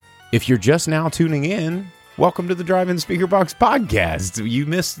If you're just now tuning in, welcome to the Drive-In Speakerbox Podcast. You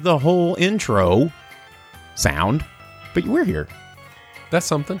missed the whole intro sound, but we're here. That's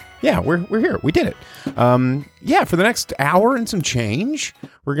something. Yeah, we're here. We did it. For the next hour and some change,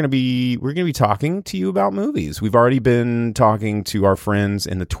 we're gonna be talking to you about movies. We've already been talking to our friends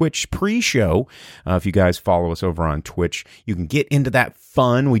in the Twitch pre-show. If you guys follow us over on Twitch, you can get into that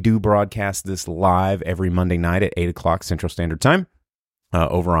fun. We do broadcast this live every Monday night at 8 o'clock Central Standard Time.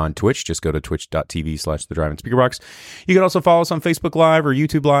 Over on Twitch, just go to twitch.tv/the Drive-In Speakerbox. You can also follow us on Facebook Live or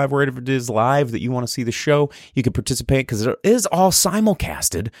YouTube Live, wherever it is live that you want to see the show. You can participate because it is all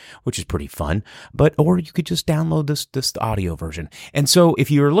simulcasted, which is pretty fun. Or you could just download this audio version. And so,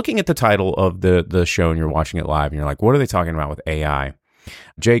 if you're looking at the title of the show and you're watching it live, and you're like, "What are they talking about with AI?"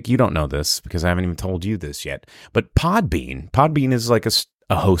 Jake, you don't know this because I haven't even told you this yet. But Podbean is like a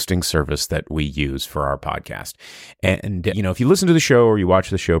hosting service that we use for our podcast. And, if you listen to the show or you watch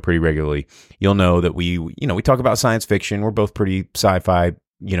the show pretty regularly, you'll know that we talk about science fiction. We're both pretty sci-fi,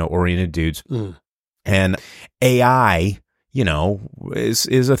 oriented dudes. And AI,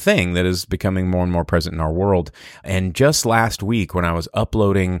 is a thing that is becoming more and more present in our world. And just last week when I was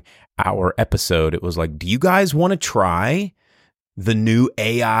uploading our episode, it was like, do you guys want to try the new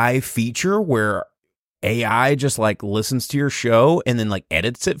AI feature where AI just like listens to your show and then like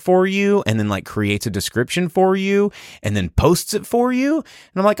edits it for you and then like creates a description for you and then posts it for you? And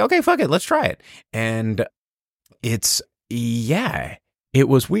I'm like, okay, fuck it, let's try it. And it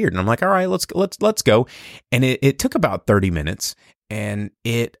was weird. And I'm like, all right, let's go. And it took about 30 minutes and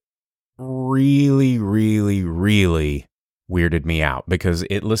it really, really, really weirded me out because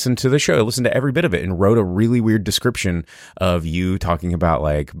it listened to the show, it listened to every bit of it and wrote a really weird description of you talking about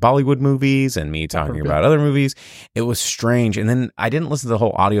like Bollywood movies and me talking about other movies. It was strange. And then I didn't listen to the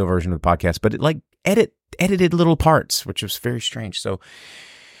whole audio version of the podcast, but it like edited little parts, which was very strange. So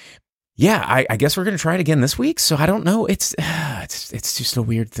yeah, I guess we're going to try it again this week. So I don't know. It's just a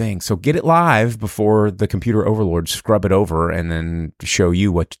weird thing. So get it live before the computer overlords scrub it over and then show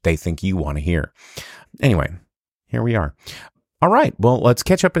you what they think you want to hear. Anyway, here we are. All right. Well, let's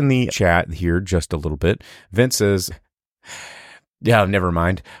catch up in the chat here just a little bit. Vince says, yeah, never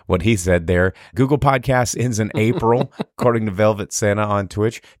mind what he said there. Google Podcasts ends in April, according to Velvet Santa on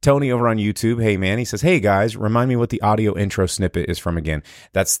Twitch. Tony over on YouTube. Hey, man. He says, hey, guys, remind me what the audio intro snippet is from again.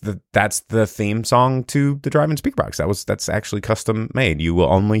 That's the theme song to the Drive-In Speakerbox. That's actually custom made. You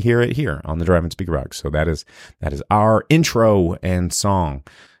will only hear it here on the Drive-In Speakerbox. So that is our intro and song.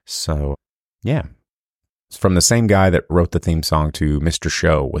 So, yeah. It's from the same guy that wrote the theme song to Mr.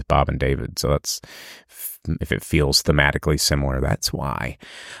 Show with Bob and David. So that's, if it feels thematically similar, that's why.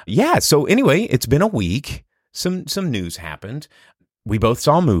 Yeah, so anyway, it's been a week. Some news happened. We both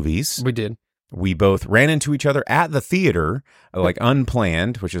saw movies. We did. We both ran into each other at the theater, like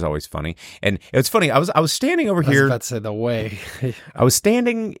unplanned, which is always funny. And it's funny, I was standing over here. I was about to say the way. I was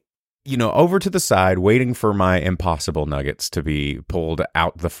standing over to the side, waiting for my Impossible Nuggets to be pulled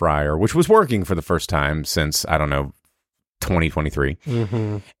out the fryer, which was working for the first time since, 2023.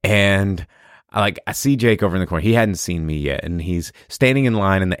 Mm-hmm. And I see Jake over in the corner. He hadn't seen me yet. And he's standing in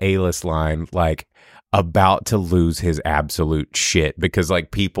line in the A-list line, like about to lose his absolute shit because like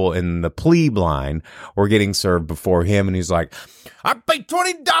people in the plebe line were getting served before him. And he's like, I pay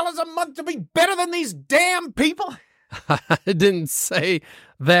 $20 a month to be better than these damn people. I didn't say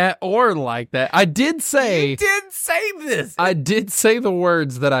that or like that. I did say... You did say this. I did say the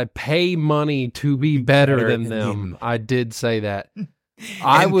words that I pay money to be better than them. I did say that.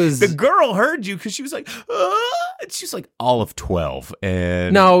 The girl heard you because she was like, and she's like all of 12.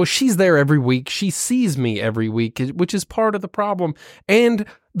 And no, she's there every week. She sees me every week, which is part of the problem. And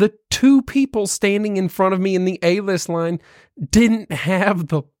the two people standing in front of me in the A-list line didn't have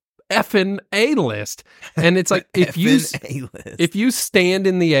the effing A-list. And it's like if you stand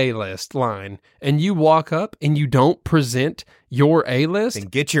in the A-list line and you walk up and you don't present your A-list, and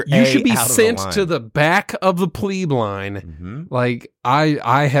get your you A should be out sent of the to the back of the plebe line. Mm-hmm. Like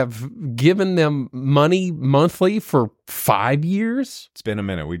I have given them money monthly for 5 years. It's been a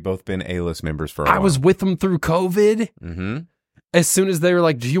minute. We've both been A-list members for a while. I was with them through COVID. Mm-hmm. As soon as they were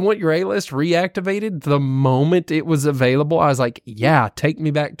like, do you want your A-list reactivated? The moment it was available, I was like, yeah, take me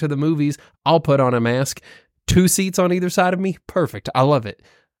back to the movies. I'll put on a mask. 2 seats on either side of me. Perfect. I love it.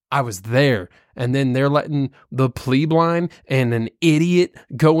 I was there. And then they're letting the plebe line and an idiot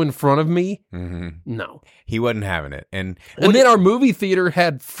go in front of me. Mm-hmm. No. He wasn't having it. And then our movie theater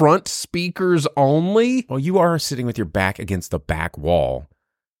had front speakers only. Well, you are sitting with your back against the back wall.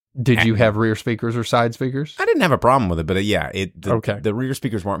 Did you have rear speakers or side speakers? I didn't have a problem with it, but the rear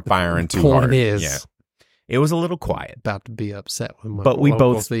speakers weren't firing too hard. Point is, yeah. It was a little quiet. About to be upset with my But we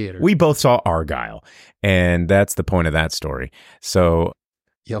local both theater. we both saw Argyle, and that's the point of that story. So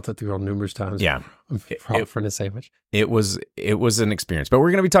Yelled at the girl numerous times. yeah, For a sandwich. it was an experience. But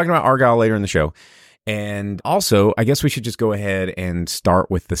we're going to be talking about Argyle later in the show. And also, I guess we should just go ahead and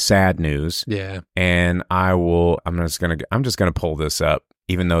start with the sad news. Yeah. And I'm just gonna pull this up,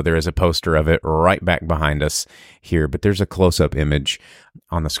 even though there is a poster of it right back behind us here. But there's a close-up image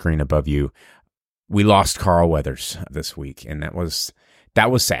on the screen above you. We lost Carl Weathers this week, and that was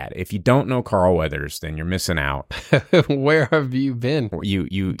sad. If you don't know Carl Weathers, then you're missing out. Where have you been?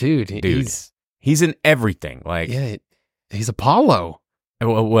 You Dude. He's in everything. Like, Yeah, he's Apollo.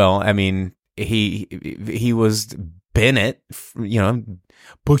 well, I mean, he was Bennett,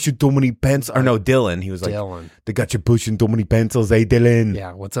 pushing too many pencils. Or no, Dylan. He was like, Dylan. They got you pushing too many pencils, Dylan?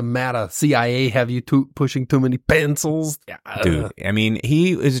 Yeah, what's the matter? CIA have you pushing too many pencils? Dude, I mean,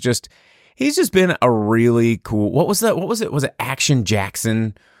 he's just been a really cool. What was it? Was it Action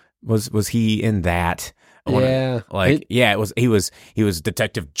Jackson? Was he in that? Yeah. It was. He was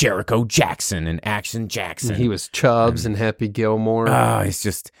Detective Jericho Jackson in Action Jackson. He was Chubbs and Happy Gilmore. It's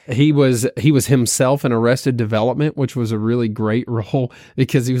just he was himself in Arrested Development, which was a really great role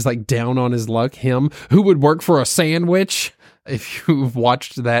because he was like down on his luck. Him who would work for a sandwich. If you've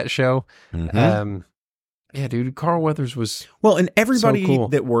watched that show, yeah, dude, Carl Weathers was and everybody so cool.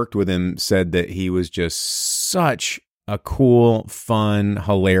 that worked with him said that he was just such a cool, fun,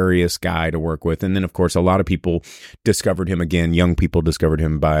 hilarious guy to work with. And then, of course, a lot of people discovered him again. Young people discovered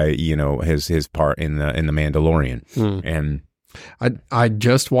him by, his part in the Mandalorian. And I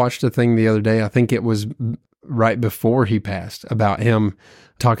just watched a thing the other day. I think it was right before he passed, about him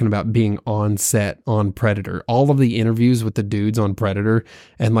talking about being on set on Predator. All of the interviews with the dudes on Predator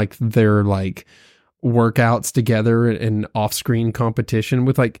and like their like workouts together and off-screen competition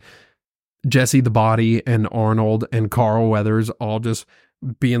with like Jesse the Body and Arnold and Carl Weathers all just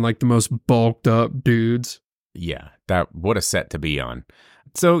being like the most bulked up dudes. Yeah, what a set to be on.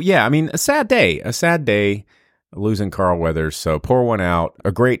 So yeah, I mean, a sad day losing Carl Weathers. So pour one out.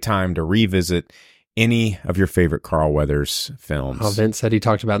 A great time to revisit any of your favorite Carl Weathers films. Vince said he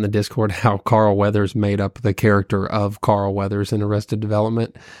talked about in the Discord how Carl Weathers made up the character of Carl Weathers in Arrested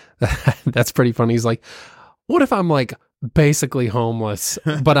Development. That's pretty funny. He's like, what if I'm like basically homeless,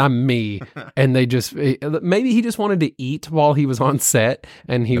 but I'm me? And maybe he just wanted to eat while he was on set,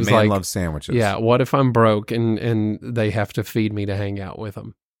 and he was like, loves sandwiches. Yeah, what if I'm broke and they have to feed me to hang out with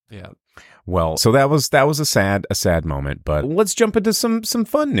them? Yeah. Well, so that was a sad moment, but let's jump into some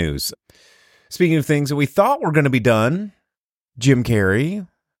fun news. Speaking of things that we thought were going to be done, Jim Carrey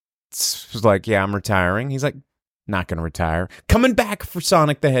was like, yeah, I'm retiring. He's like, not going to retire. Coming back for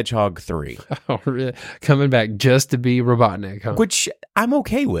Sonic the Hedgehog 3. Oh, really? Coming back just to be Robotnik, huh? Which I'm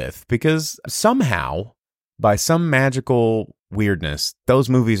okay with, because somehow, by some magical weirdness, those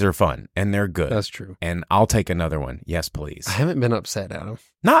movies are fun and they're good. That's true. And I'll take another one. Yes, please. I haven't been upset at them.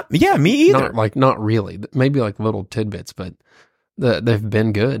 Me either. Not really. Maybe like little tidbits, but they've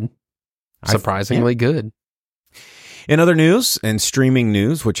been good. Surprisingly good. In other news and streaming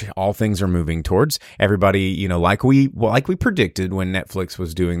news, which all things are moving towards, everybody, like we predicted when Netflix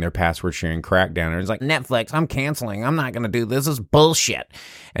was doing their password sharing crackdown, it was like, Netflix, I'm canceling. I'm not going to do this. This is bullshit.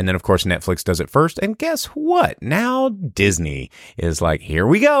 And then, of course, Netflix does it first. And guess what? Now Disney is like, here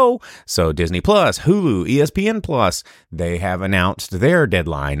we go. So Disney Plus, Hulu, ESPN Plus, they have announced their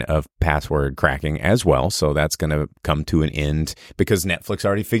deadline of password cracking as well. So that's going to come to an end because Netflix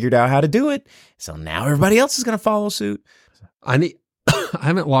already figured out how to do it. So now everybody else is going to follow suit. I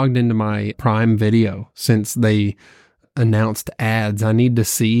haven't logged into my Prime Video since they announced ads. I need to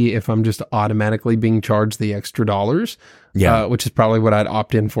see if I'm just automatically being charged the extra dollars. Yeah, which is probably what I'd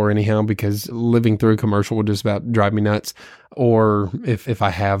opt in for anyhow, because living through a commercial would just about drive me nuts. Or if I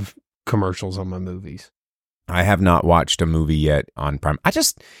have commercials on my movies. I have not watched a movie yet on Prime. I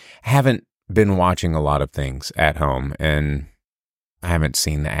just haven't been watching a lot of things at home, and I haven't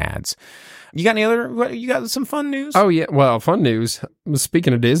seen the ads. You got some fun news? Oh, yeah. Well, fun news.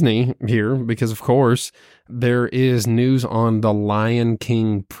 Speaking of Disney here, because of course, there is news on the Lion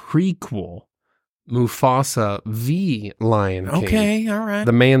King prequel, Mufasa v. Lion King. Okay, all right.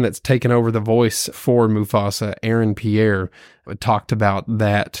 The man that's taken over the voice for Mufasa, Aaron Pierre, talked about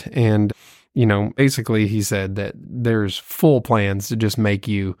that. And, basically he said that there's full plans to just make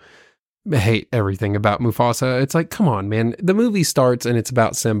you hate everything about Mufasa. It's like, come on, man. The movie starts and it's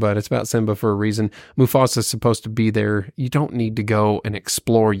about Simba, and it's about Simba for a reason. Mufasa's supposed to be there. You don't need to go and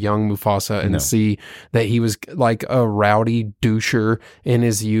explore young Mufasa and see that he was like a rowdy doucher in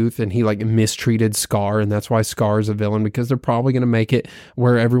his youth, and he like mistreated Scar, and that's why Scar is a villain, because they're probably going to make it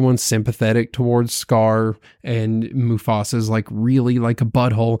where everyone's sympathetic towards Scar, and Mufasa's like really like a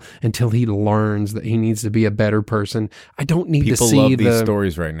butthole until he learns that he needs to be a better person. I don't need to see love these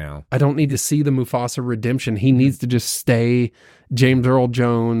stories right now. I don't need to see the Mufasa redemption. He needs to just stay James Earl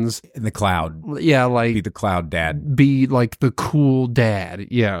Jones in the cloud. Yeah, like be the cloud dad. Be like the cool dad.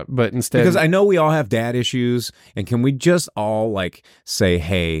 Yeah, but instead, because I know we all have dad issues, and can we just all like say,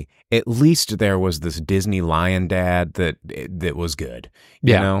 hey, at least there was this Disney lion dad that was good.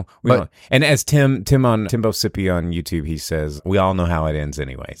 You know? And as Timbo Sippy on YouTube, he says, we all know how it ends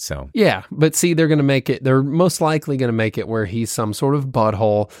anyway. So yeah, but see, they're most likely going to make it where he's some sort of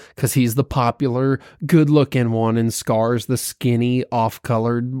butthole because he's the popular, good-looking one, and Scar's the skinny,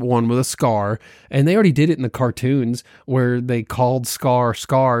 off-colored one with a scar. And they already did it in the cartoons where they called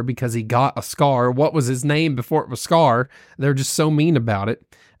Scar because he got a scar. What was his name before it was Scar? They're just so mean about it.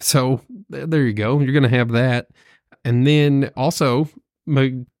 So there you go. You're going to have that. And then also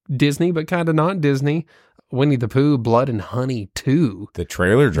Disney, but kind of not Disney, Winnie the Pooh, Blood and Honey 2. The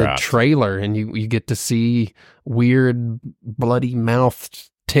trailer dropped. The trailer, and you get to see weird,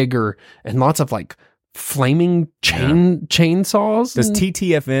 bloody-mouthed Tigger and lots of like flaming chainsaws. Does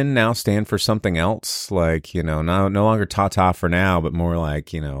TTFN now stand for something else? Like, no longer ta-ta for now, but more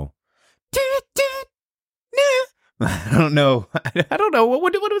like, I don't know. What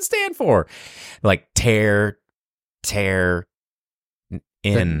would it stand for? Like tear,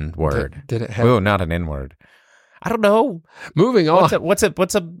 N-word. Did it have? Oh, not an N-word. I don't know. Moving on. What's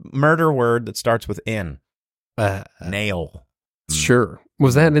a murder word that starts with N? Nail. Sure.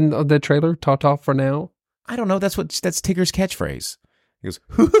 Was that in the trailer? Ta-ta for now? I don't know. That's Tigger's catchphrase. He goes,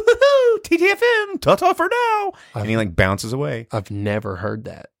 hoo-hoo-hoo-hoo, TTFN, ta-ta for now. And he like bounces away. I've never heard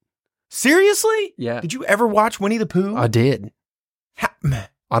that. Seriously? Yeah. Did you ever watch Winnie the Pooh? I did.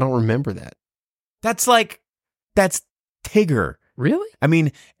 I don't remember that. That's Tigger. Really? I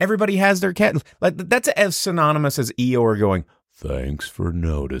mean, everybody has their cat. Like that's as synonymous as Eeyore going, thanks for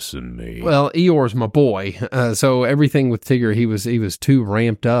noticing me. Well, Eeyore's my boy. So everything with Tigger, he was too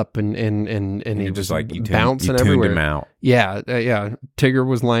ramped up and he was like bouncing everywhere. Tuned him out. Yeah. Tigger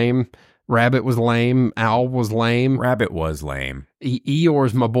was lame. Rabbit was lame. Owl was lame. Rabbit was lame.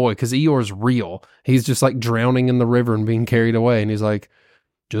 Eeyore's my boy because Eeyore's real. He's just like drowning in the river and being carried away. And he's like,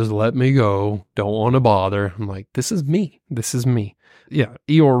 just let me go. Don't want to bother. I'm like, this is me. Yeah,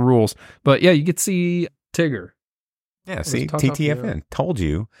 Eeyore rules. But yeah, you get to see Tigger. Yeah, see, TTFN. Told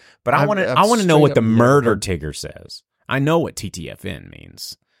you. But I want to know what the murder Tigger says. I know what TTFN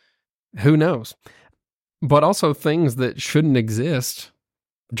means. Who knows? But also things that shouldn't exist.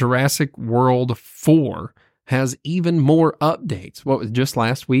 Jurassic World 4 has even more updates. What was just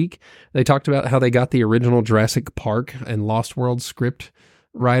last week? They talked about how they got the original Jurassic Park and Lost World script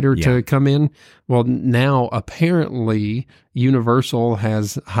writer to come in. Well, now apparently Universal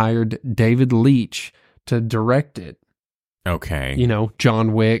has hired David Leitch to direct it. Okay.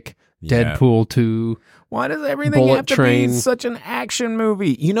 John Wick, Deadpool 2. Why does everything have to be such an action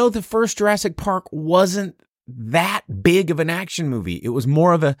movie? The first Jurassic Park wasn't that big of an action movie. It was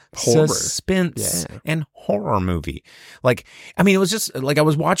more of a suspense and horror movie. Like, I mean, it was just like I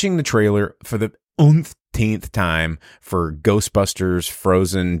was watching the trailer for the umpteenth time for Ghostbusters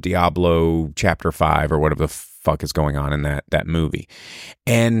Frozen Diablo Chapter 5 or whatever the fuck is going on in that movie.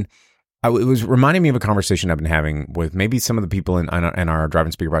 And it was reminding me of a conversation I've been having with maybe some of the people in our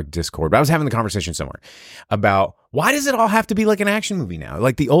Drive-In Speakerbox Discord, but I was having the conversation somewhere about why does it all have to be like an action movie now?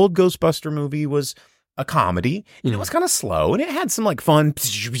 Like the old Ghostbuster movie was a comedy, and it was kind of slow, and it had some like fun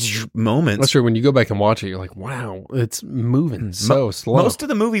moments. That's true. When you go back and watch it, you're like, wow, it's moving so slow. Most of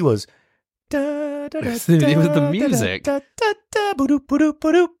the movie was it was the music.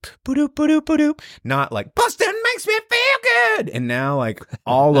 Not like bustin' makes me feel good. And now like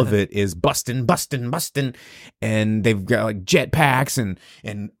all of it is bustin'. And they've got like jetpacks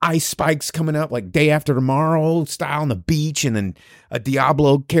and ice spikes coming up like day after tomorrow style on the beach. And then a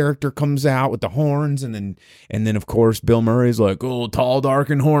Diablo character comes out with the horns. And then of course Bill Murray's like, oh, tall, dark,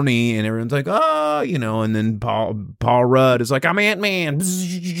 and horny. And everyone's like, oh, and then Paul Rudd is like, I'm Ant-Man,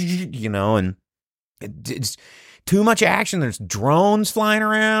 and it's too much action. There's drones flying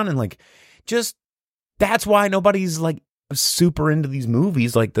around and like just that's why nobody's like super into these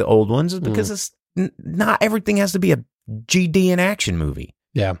movies like the old ones is because it's not everything has to be a GD and action movie.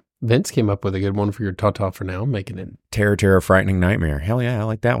 Yeah. Vince came up with a good one for your ta-ta for now, making it. Terror, frightening nightmare. Hell yeah, I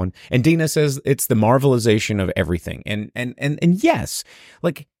like that one. And Dina says it's the Marvelization of everything. And yes,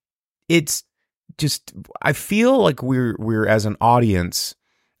 like it's just, I feel like we're as an audience,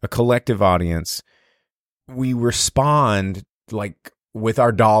 a collective audience, we respond like with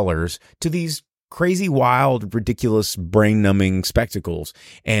our dollars to these crazy, wild, ridiculous, brain-numbing spectacles,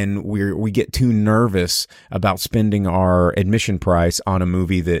 and we get too nervous about spending our admission price on a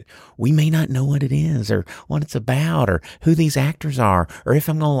movie that we may not know what it is, or what it's about, or who these actors are, or if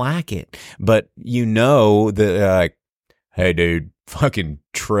I'm gonna like it. But you know that, hey, dude, fucking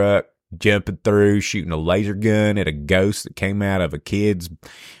truck jumping through, shooting a laser gun at a ghost that came out of a kid's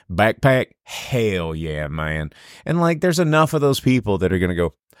backpack. Hell yeah, man! And like, there's enough of those people that are gonna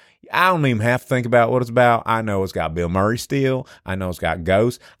go, I don't even have to think about what it's about. I know it's got Bill Murray still. I know it's got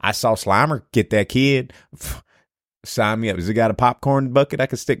ghosts. I saw Slimer get that kid. Sign me up. Has it got a popcorn bucket I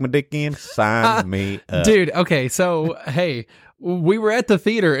can stick my dick in? Sign me up. Dude, okay, so, hey, we were at the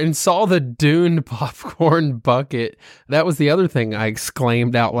theater and saw the Dune popcorn bucket. That was the other thing I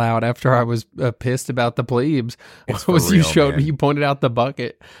exclaimed out loud after I was pissed about the plebes. Was you showed me, you pointed out the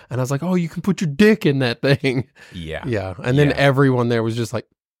bucket, and I was like, oh, you can put your dick in that thing. Yeah. Yeah. And then everyone there was just like,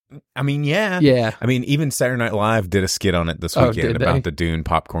 I mean, yeah. Yeah. I mean, even Saturday Night Live did a skit on it this weekend about the Dune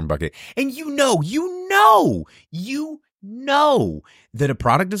popcorn bucket. And you know that a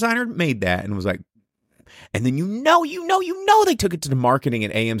product designer made that and was like, and then you know they took it to the marketing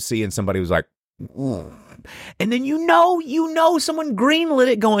at AMC and somebody was like, and then you know someone greenlit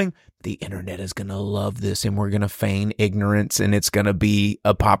it going, the internet is going to love this and we're going to feign ignorance and it's going to be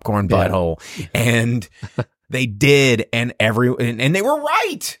a popcorn butthole. And they did, and they were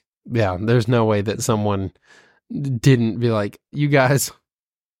right. Yeah, there's no way that someone didn't be like, you guys,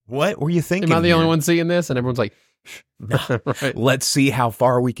 what were you thinking? Am I the only one seeing this? And everyone's like, no. Right. Let's see how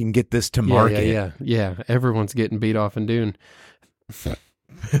far we can get this to market. Yeah. Everyone's getting beat off in Dune.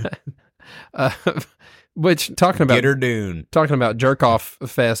 Which talking about jerk off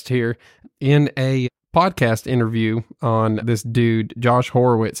fest here in a podcast interview on this dude, Josh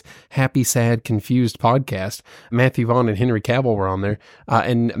Horowitz, Happy, Sad, Confused podcast. Matthew Vaughn and Henry Cavill were on there.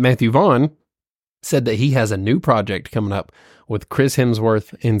 And Matthew Vaughn said that he has a new project coming up with Chris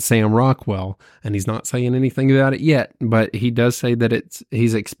Hemsworth and Sam Rockwell. And he's not saying anything about it yet, but he does say that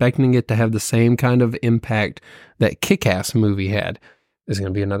he's expecting it to have the same kind of impact that Kick-Ass movie had. Is it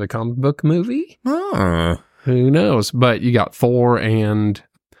going to be another comic book movie? Who knows? But you got Thor and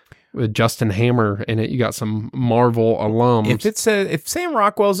with Justin Hammer in it. You got some Marvel alums. If Sam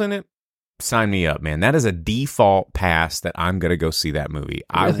Rockwell's in it, sign me up, man. That is a default pass that I'm going to go see that movie. Really?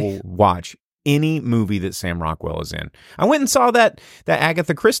 I will watch any movie that Sam Rockwell is in. I went and saw that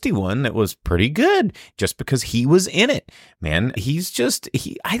Agatha Christie one that was pretty good just because he was in it. Man,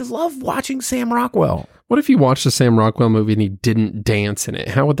 I love watching Sam Rockwell. What if you watched a Sam Rockwell movie and he didn't dance in it?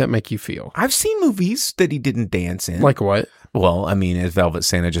 How would that make you feel? I've seen movies that he didn't dance in. Like what? Well, I mean, as Velvet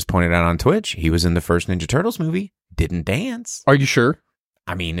Santa just pointed out on Twitch, he was in the first Ninja Turtles movie, didn't dance. Are you sure?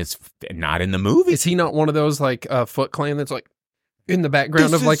 I mean, it's not in the movie. Is he not one of those like Foot Clan that's like in the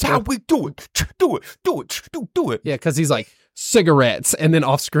background of like how we do it. Yeah, because he's like cigarettes, and then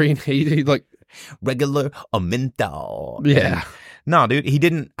off screen he like regular or menthol. Yeah. No, dude, he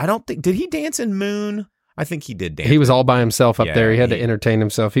didn't. I don't think. Did he dance in Moon? I think he did dance. He was all by himself up there. He had to entertain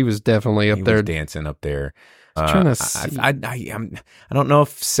himself. He was definitely up there. Was dancing up there. Trying to see. I don't know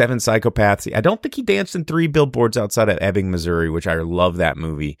if Seven Psychopaths. I don't think he danced in 3 Billboards Outside of Ebbing, Missouri, which I love that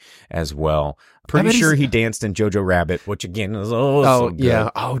movie as well. Pretty sure he danced in Jojo Rabbit, which again is so good. Yeah.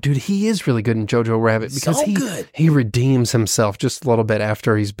 Oh, dude, he is really good in Jojo Rabbit because he redeems himself just a little bit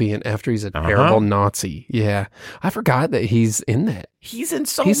after he's a terrible Nazi. Yeah, I forgot that he's in that. He's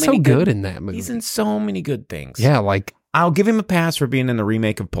so good in that movie. He's in so many good things. Yeah, like. I'll give him a pass for being in the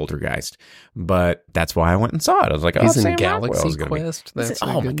remake of Poltergeist, but that's why I went and saw it. I was like, oh, he's Sam in Galaxy Rockwell's Quest.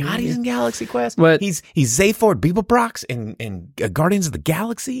 Oh my God, he's in Galaxy Quest. But he's Zaphod Beeblebrox in Guardians of the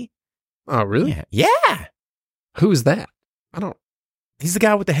Galaxy. Oh, really? Yeah. Who is that? He's the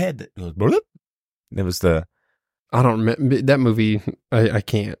guy with the head that goes, bloop. It was I don't remember that movie. I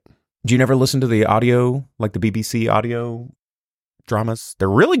can't. Did you never listen to the audio, like the BBC audio dramas? They're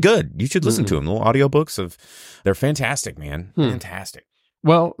really good. You should listen to them. Little audiobooks they're fantastic, man. Fantastic.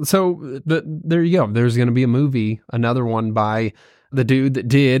 Well, so there you go. There's going to be a movie, another one by the dude that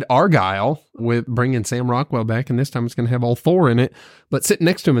did Argyle, with bringing Sam Rockwell back, and this time it's going to have all 4 in it. But sitting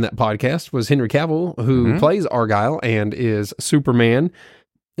next to him in that podcast was Henry Cavill, who plays Argyle and is Superman,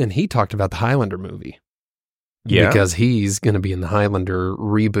 and he talked about the Highlander movie. Yeah. Because he's going to be in the Highlander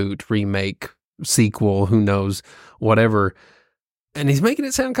reboot, remake, sequel, who knows, whatever. And he's making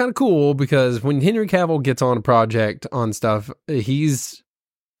it sound kind of cool because when Henry Cavill gets on a project on stuff, he's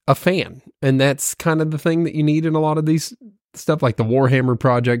a fan. And that's kind of the thing that you need in a lot of these stuff, like the Warhammer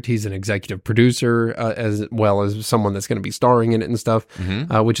project. He's an executive producer as well as someone that's going to be starring in it and stuff,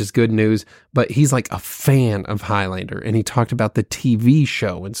 which is good news. But he's like a fan of Highlander, and he talked about the TV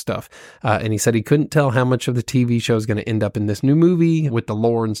show and stuff. And he said he couldn't tell how much of the TV show is going to end up in this new movie with the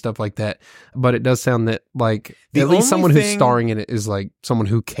lore and stuff like that. But it does sound that like at least someone who's starring in it is like someone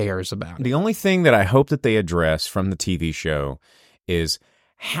who cares about it. The only thing that I hope that they address from the TV show is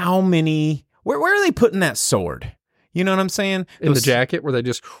how many, where are they putting that sword? You know what I'm saying? In the jacket where they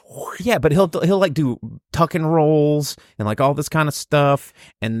just... Yeah, but he'll like do tuck and rolls and like all this kind of stuff.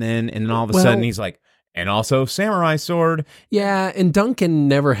 And then all of a sudden he's like, and also samurai sword. Yeah, and Duncan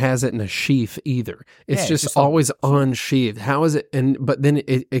never has it in a sheath either. It's just always unsheathed. How is it? But then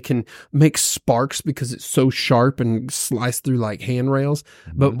it can make sparks because it's so sharp and slice through like handrails.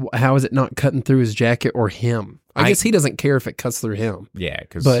 But how is it not cutting through his jacket or him? I guess he doesn't care if it cuts through him. Yeah,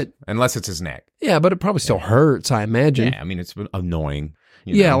 unless it's his neck. Yeah, but it probably still hurts, I imagine. Yeah, I mean, it's annoying.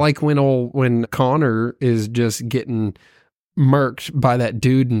 Yeah, like when Connor is just getting murked by that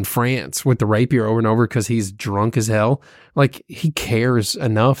dude in France with the rapier over and over because he's drunk as hell. Like, he cares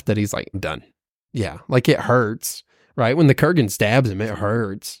enough that he's like, I'm done. Yeah, like it hurts, right? When the Kurgan stabs him, it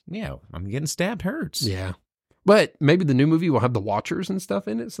hurts. Yeah, I'm getting stabbed hurts. Yeah. But maybe the new movie will have the Watchers and stuff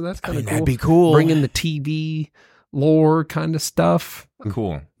in it, so that's kind of cool. That'd be cool. Bring in the TV lore kind of stuff.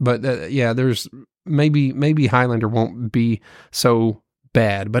 Cool. But there's maybe Highlander won't be so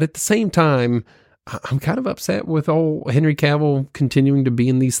bad. But at the same time, I'm kind of upset with old Henry Cavill continuing to be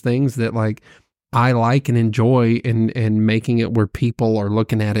in these things that like I like and enjoy and making it where people are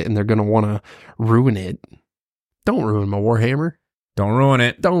looking at it and they're going to want to ruin it. Don't ruin my Warhammer. Don't ruin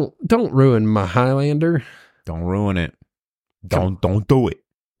it. Don't ruin my Highlander. Don't ruin it. Don't do it.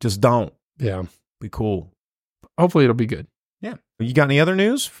 Just don't. Yeah. Be cool. Hopefully it'll be good. Yeah. You got any other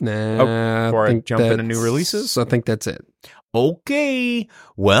news? Nah. Before I jump into new releases? I think that's it. Okay.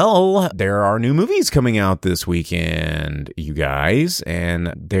 Well, there are new movies coming out this weekend, you guys,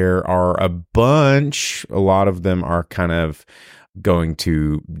 and there are a bunch. A lot of them are kind of going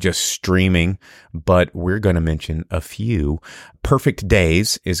to just streaming, but we're going to mention a few. Perfect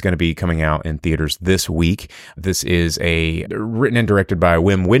Days is going to be coming out in theaters this week. This is written and directed by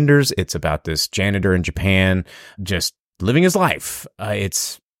Wim Wenders. It's about this janitor in Japan just living his life.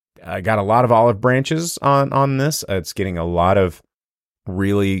 It's got a lot of olive branches on this. It's getting a lot of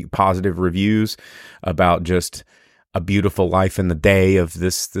really positive reviews about just a beautiful life in the day of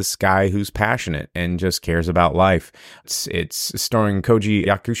this guy who's passionate and just cares about life. It's starring Koji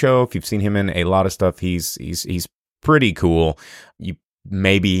Yakusho. If you've seen him in a lot of stuff, he's pretty cool. You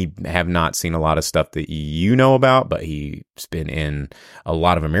maybe have not seen a lot of stuff that you know about, but he's been in a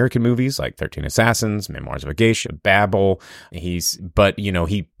lot of American movies like 13 Assassins, Memoirs of a Geisha, Babel. He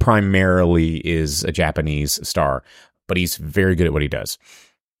primarily is a Japanese star, but he's very good at what he does.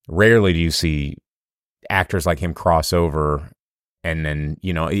 Rarely do you see actors like him cross over, and then,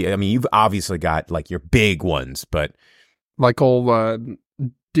 I mean, you've obviously got like your big ones, but like old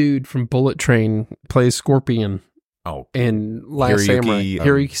dude from Bullet Train plays Scorpion. Oh, and Last Samurai,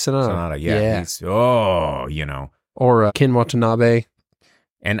 Hiroyuki Sanada. Yeah. Or Ken Watanabe.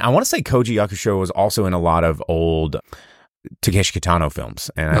 And I want to say Koji Yakusho was also in a lot of old Takeshi Kitano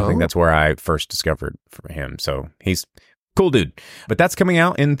films, and I think that's where I first discovered him. So he's cool dude. But that's coming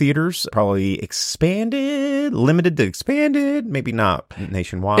out in theaters, probably limited to expanded, maybe not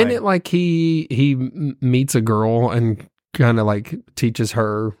nationwide. Isn't it like he meets a girl and kind of like teaches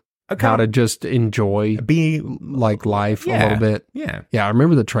her how to just enjoy like life a little bit? Yeah. Yeah, I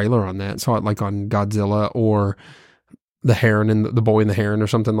remember the trailer on that. Saw it like on Godzilla or The Heron and the Boy and the Heron or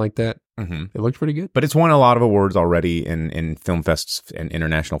something like that. Mm-hmm. It looked pretty good. But it's won a lot of awards already in film fests and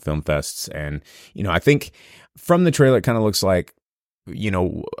international film fests. And, I think from the trailer, it kind of looks like,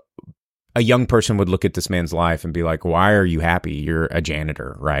 a young person would look at this man's life and be like, why are you happy? You're a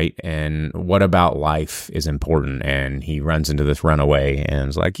janitor, right? And what about life is important? And he runs into this runaway and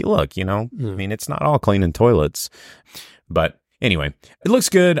is like, look, I mean, it's not all cleaning toilets. But anyway, it looks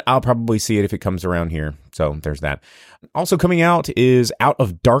good. I'll probably see it if it comes around here. So there's that. Also coming out is Out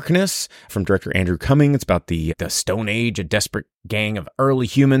of Darkness from director Andrew Cumming. It's about the Stone Age, a desperate gang of early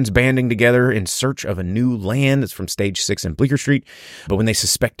humans banding together in search of a new land. It's from Stage 6 in Bleecker Street. But when they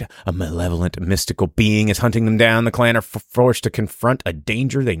suspect a malevolent, mystical being is hunting them down, the clan are forced to confront a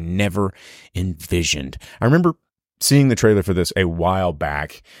danger they never envisioned. I remember seeing the trailer for this a while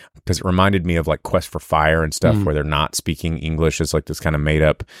back because it reminded me of like Quest for Fire and stuff where they're not speaking English. It's like this kind of made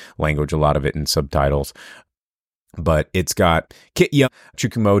up language, a lot of it in subtitles. But it's got Kit Young,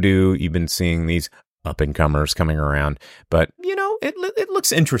 Chikumodu. You've been seeing these up-and-comers coming around. But, it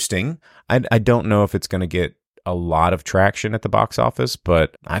looks interesting. I don't know if it's going to get a lot of traction at the box office,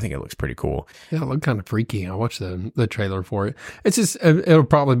 but I think it looks pretty cool. Yeah, it looked kind of freaky. I watched the trailer for it. It's just, it'll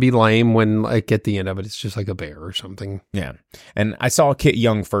probably be lame when, like, at the end of it, it's just like a bear or something. Yeah. And I saw Kit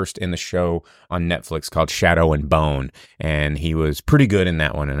Young first in the show on Netflix called Shadow and Bone, and he was pretty good in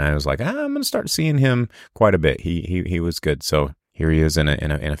that one. And I was like, I'm going to start seeing him quite a bit. He was good. So here he is in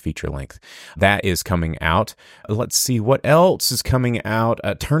a feature length. That is coming out. Let's see what else is coming out.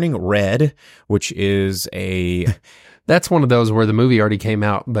 Turning Red, which is That's one of those where the movie already came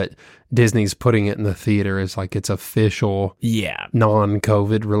out, but Disney's putting it in the theater as like its official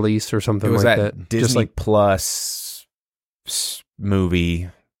non-COVID release or something like that. Disney just like Plus movie.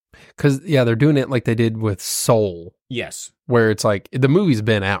 Because, they're doing it like they did with Soul. Yes. Where it's like, the movie's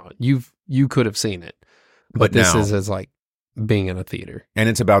been out. You could have seen it. But this is as like being in a theater. And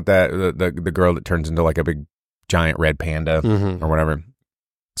it's about the girl that turns into like a big giant red panda or whatever.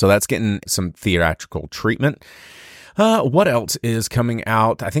 So that's getting some theatrical treatment. What else is coming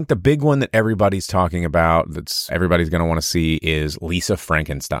out? I think the big one that everybody's talking about, everybody's going to want to see, is Lisa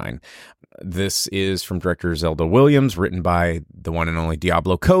Frankenstein. This is from director Zelda Williams, written by the one and only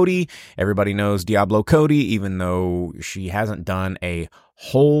Diablo Cody. Everybody knows Diablo Cody, even though she hasn't done a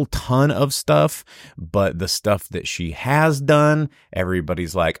whole ton of stuff, but the stuff that she has done,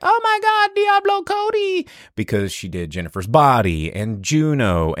 everybody's like, oh my God, Diablo Cody, because she did Jennifer's Body and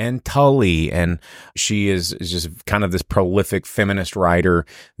Juno and Tully, and she is just kind of this prolific feminist writer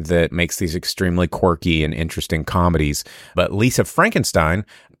that makes these extremely quirky and interesting comedies. But Lisa Frankenstein,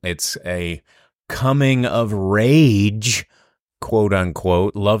 it's a coming of rage, quote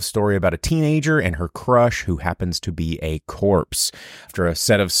unquote, love story about a teenager and her crush who happens to be a corpse. After a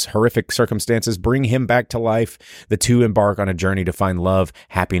set of horrific circumstances bring him back to life, the two embark on a journey to find love,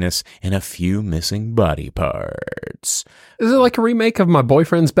 happiness, and a few missing body parts. Is it like a remake of My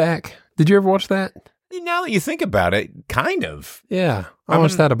Boyfriend's Back? Did you ever watch that? Now that you think about it, kind of. Yeah, I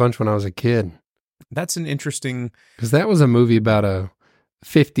watched that a bunch when I was a kid. That's an interesting... Because that was a movie about a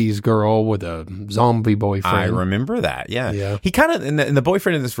 50s girl with a zombie boyfriend. I remember that, yeah. He kind of, and the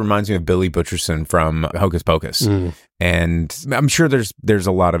boyfriend of this reminds me of Billy Butcherson from Hocus Pocus. And I'm sure there's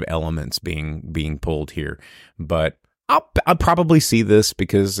a lot of elements being pulled here. But I'll probably see this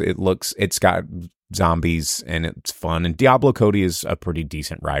because it's got zombies and it's fun. And Diablo Cody is a pretty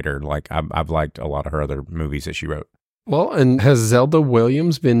decent writer. Like, I've liked a lot of her other movies that she wrote. Well, and has Zelda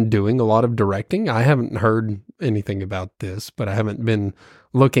Williams been doing a lot of directing? I haven't heard anything about this, but I haven't been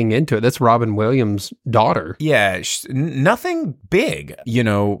looking into it. That's Robin Williams' daughter. Yeah, nothing big.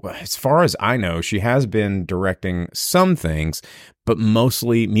 As far as I know, she has been directing some things, but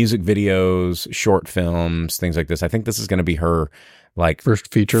mostly music videos, short films, things like this. I think this is going to be her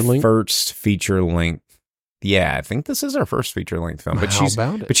first feature length. Yeah, I think this is her first feature-length film. But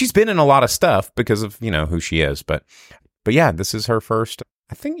about it? But she's been in a lot of stuff because of, who she is. But yeah, this is her first.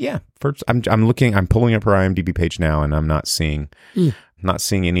 I think, first. I'm pulling up her IMDb page now, and I'm not seeing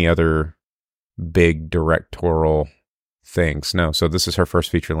any other big directorial things. No, so this is her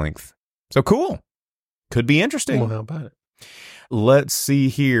first feature-length. So cool. Could be interesting. Well, how about it? Let's see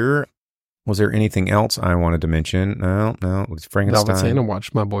here. Was there anything else I wanted to mention? No. It's Frankenstein. Velvet Santa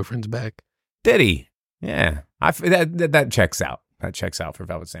watched My Boyfriend's Back. Did he? Yeah, that checks out. That checks out for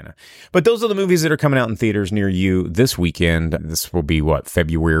Velvet Santa. But those are the movies that are coming out in theaters near you this weekend. This will be,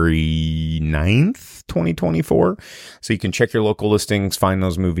 February 9th, 2024? So you can check your local listings, find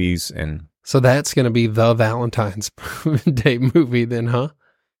those movies. And so that's going to be the Valentine's Day movie then, huh?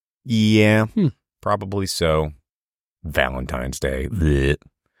 Yeah, probably so. Valentine's Day. Blech.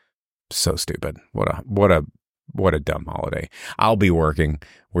 So stupid. What a dumb holiday. I'll be working.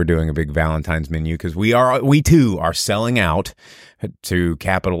 We're doing a big Valentine's menu because we too are selling out to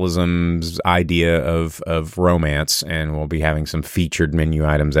capitalism's idea of romance, and we'll be having some featured menu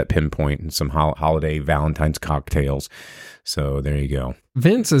items at Pinpoint and some holiday Valentine's cocktails. So there you go.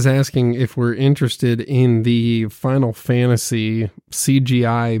 Vince is asking if we're interested in the Final Fantasy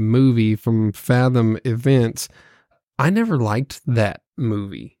CGI movie from Fathom Events. I never liked that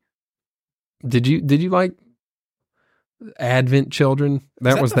movie. Did you like Advent Children?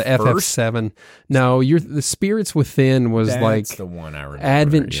 That was the FF7. No, the Spirits Within was That's the one I remember.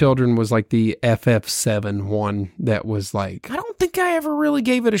 Advent Children was like the FF7 one that was like. I don't think I ever really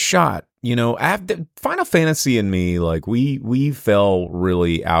gave it a shot. After Final Fantasy and me, we fell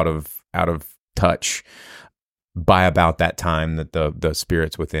really out of touch by about that time that the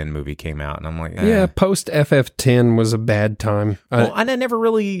Spirits Within movie came out, and I'm like, Yeah, post FF10 was a bad time. Well, and I never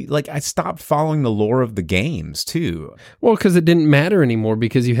really, I stopped following the lore of the games, too. Well, because it didn't matter anymore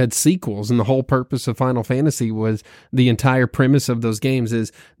because you had sequels, and the whole purpose of Final Fantasy was the entire premise of those games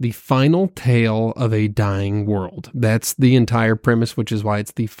is the final tale of a dying world. That's the entire premise, which is why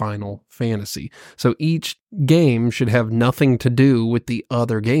it's the Final Fantasy. So each game should have nothing to do with the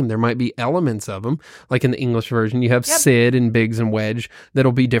other game. There might be elements of them, like in the English version, you have Sid and Biggs and Wedge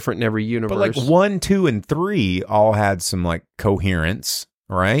that'll be different in every universe. But 1, 2, and 3 all had some coherence,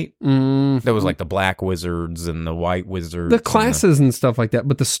 right? There was the black wizards and the white wizards. The classes and stuff like that,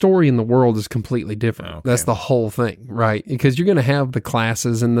 but the story in the world is completely different. Okay. That's the whole thing, right? Because you're going to have the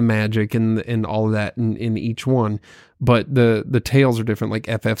classes and the magic and all of that in each one, but the tales are different. Like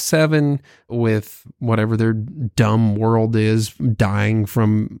FF7 with whatever their dumb world is, dying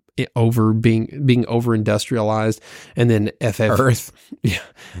from being over industrialized, and then Earth, yeah,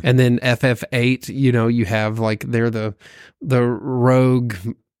 and then FF8. You have they're the rogue.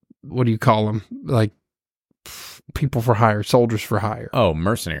 What do you call them? People for hire, soldiers for hire. Oh,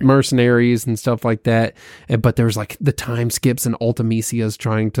 mercenaries and stuff like that. But there's the time skips and Ultimecia's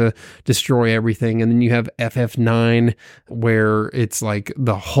trying to destroy everything. And then you have FF9 where it's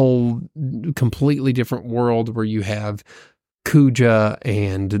the whole completely different world where you have Kuja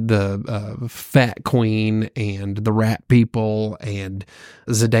and the Fat Queen and the Rat People and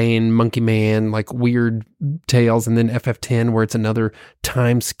Zidane, Monkey Man, weird tales. And then FF10 where it's another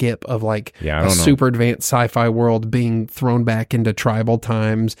time skip of a super advanced sci-fi world being thrown back into tribal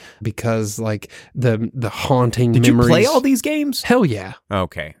times because the haunting Did memories. you play all these games? Hell yeah.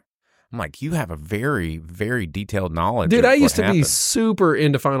 Okay. I'm you have a very, very detailed knowledge. Dude, of I used what to be happened. super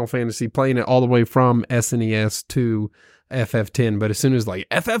into Final Fantasy, playing it all the way from SNES to FF10, but as soon as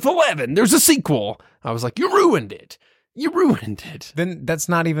FF11, there's a sequel, I was you ruined it. You ruined it. Then that's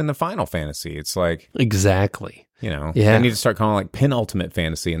not even the Final Fantasy. It's exactly. Yeah. They need to start calling penultimate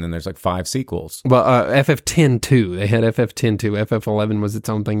fantasy, and then there's 5 sequels. Well, FF10 too. They had FF10 too. FF11 was its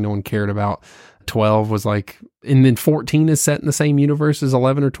own thing no one cared about. 12 was and then 14 is set in the same universe as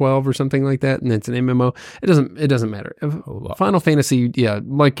 11 or 12 or something like that, and it's an MMO. It doesn't matter. Final Fantasy, yeah,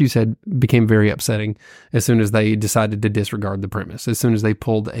 like you said, became very upsetting as soon as they decided to disregard the premise. As soon as they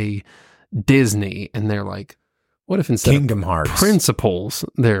pulled a Disney and they're what if instead Kingdom of Hearts principles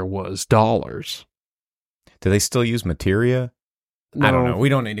there was dollars? Do they still use materia? No. I don't know. We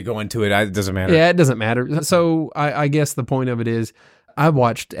don't need to go into it. It doesn't matter. Yeah, it doesn't matter. So I guess the point of it is I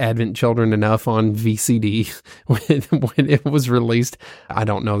watched Advent Children enough on VCD when it was released. I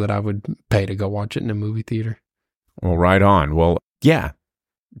don't know that I would pay to go watch it in a movie theater. Well, right on. Well, yeah,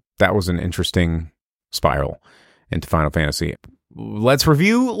 that was an interesting spiral into Final Fantasy. Let's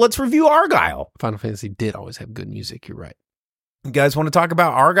review Argyle. Final Fantasy did always have good music. You're right. You guys want to talk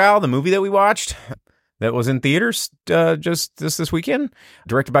about Argyle, the movie that we watched that was in theaters just this weekend?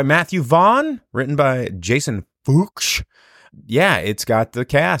 Directed by Matthew Vaughn, written by Jason Fuchs. Yeah, it's got the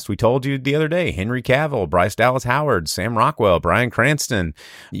cast. We told you the other day: Henry Cavill, Bryce Dallas Howard, Sam Rockwell, Bryan Cranston.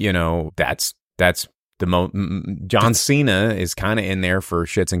 That's the John Cena is kind of in there for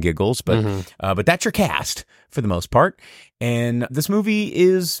shits and giggles, but but that's your cast for the most part. And this movie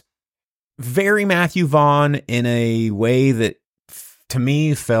is very Matthew Vaughn in a way that to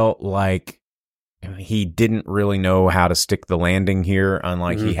me felt like he didn't really know how to stick the landing here,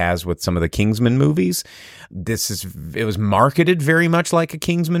 unlike he has with some of the Kingsman movies. It was marketed very much like a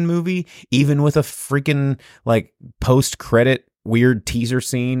Kingsman movie, even with a freaking post-credit weird teaser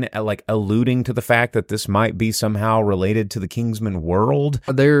scene, alluding to the fact that this might be somehow related to the Kingsman world.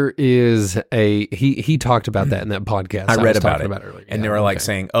 There is he talked about that in that podcast. I read about it earlier. and they were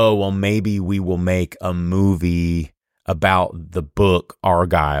saying, oh, well, maybe we will make a movie about the book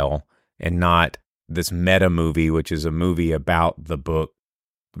Argyle and not this meta movie, which is a movie about the book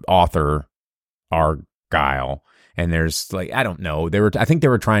author Argyle. And there's I don't know. I think they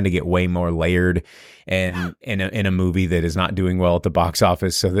were trying to get way more layered and in a movie that is not doing well at the box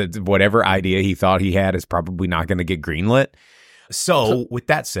office, so that whatever idea he thought he had is probably not going to get greenlit. So with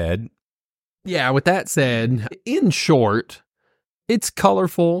that said, in short, it's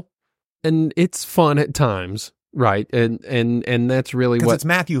colorful and it's fun at times, right? And that's really what it's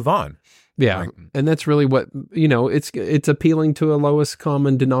Matthew Vaughn. Yeah. Right. And that's really what, it's appealing to a lowest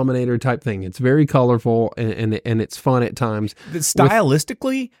common denominator type thing. It's very colorful and it's fun at times.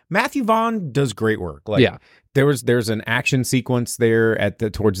 Stylistically, Matthew Vaughn does great work. Like, yeah. There's an action sequence there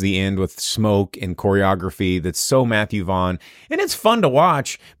towards the end with smoke and choreography that's so Matthew Vaughn, and it's fun to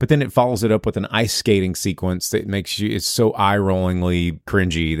watch. But then it follows it up with an ice skating sequence that it's so eye-rollingly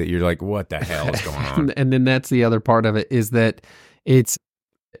cringy that you're like, what the hell is going on? And then that's the other part of it, is that it's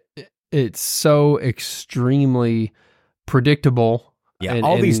so extremely predictable. Yeah,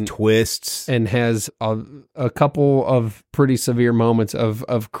 all these twists. And has a couple of pretty severe moments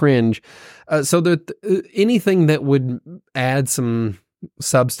of cringe. So that anything that would add some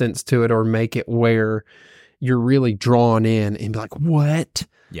substance to it or make it where you're really drawn in and be like, what?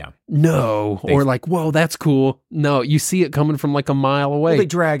 Yeah. No. Or like, whoa, that's cool. No, you see it coming from like a mile away. Well, they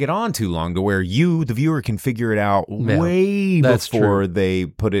drag it on too long to where you, the viewer, can figure it out way before they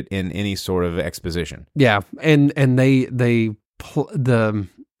put it in any sort of exposition. Yeah. And the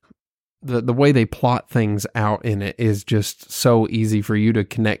way they plot things out in it is just so easy for you to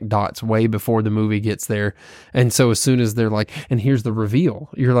connect dots way before the movie gets there. And so as soon as they're like, and here's the reveal,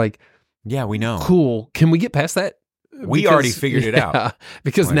 you're like, yeah, we know. Cool. Can we get past that? We already figured it out.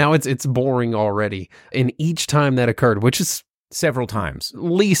 Because now it's boring already. And each time that occurred, which is several times, at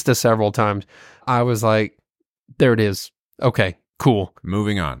least several times, I was like, there it is. Okay, cool.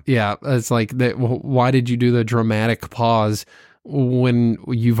 Moving on. Yeah. It's like, why did you do the dramatic pause when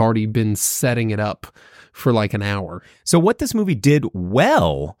you've already been setting it up for like an hour? So what this movie did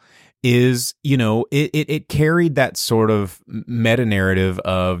well is, it carried that sort of meta narrative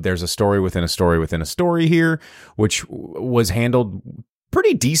of there's a story within a story within a story here, which was handled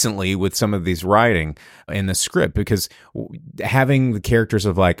pretty decently with some of these writing in the script, because having the characters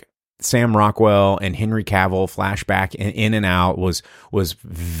of like Sam Rockwell and Henry Cavill flashback in and out was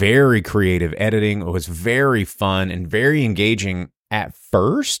very creative editing. It was very fun and very engaging at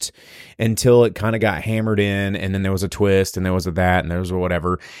first, until it kind of got hammered in, and then there was a twist, and there was a that, and there was a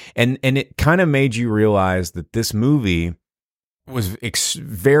whatever, and it kind of made you realize that this movie was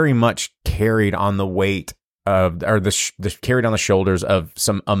very much carried on the weight of, or carried on the shoulders of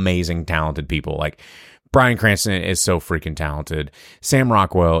some amazing, talented people. Like, Bryan Cranston is so freaking talented. Sam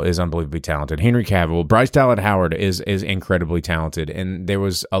Rockwell is unbelievably talented. Henry Cavill, Bryce Dallas Howard is incredibly talented. And there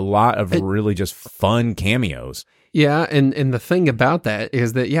was a lot of really just fun cameos. Yeah, and the thing about that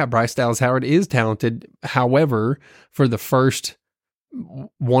is that, yeah, Bryce Dallas Howard is talented. However, for the first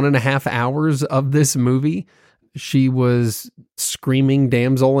 1.5 hours of this movie, she was screaming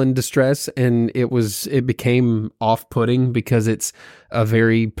damsel in distress, and it became off-putting because it's a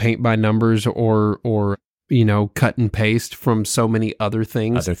very paint by numbers or cut and paste from so many other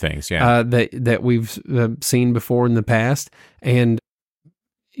things. Yeah. That we've seen before in the past. And,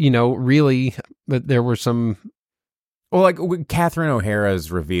 really, but there were some... Well, like, Catherine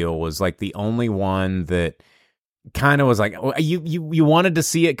O'Hara's reveal was like the only one that kind of was like, you wanted to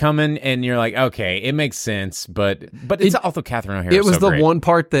see it coming, and you're like, okay, it makes sense, but it's also Catherine O'Hara. It was so great. One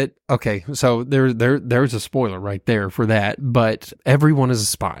part that, okay, so there's a spoiler right there for that, but everyone is a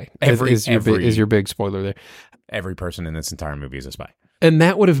spy. Is your big spoiler there. Every person in this entire movie is a spy. And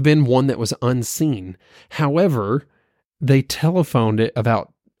that would have been one that was unseen. However, they telephoned it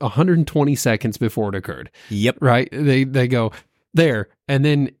about 120 seconds before it occurred. Yep. Right? They go there. And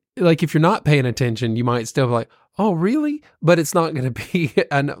then, like, if you're not paying attention, you might still be like, oh, really? But it's not going to be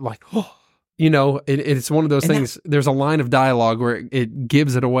like, oh, it's one of those things. There's a line of dialogue where it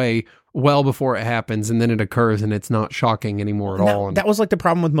gives it away well before it happens, and then it occurs, and it's not shocking anymore at all. And that was like the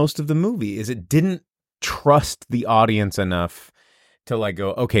problem with most of the movie, is it didn't trust the audience enough to like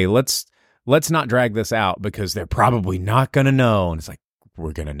go, okay, let's not drag this out because they're probably not going to know. And it's like,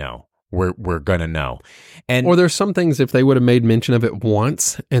 we're going to know. We're going to know. Or there's some things, if they would have made mention of it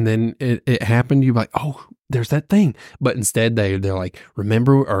once and then it happened, you'd be like, oh, there's that thing. But instead they're like,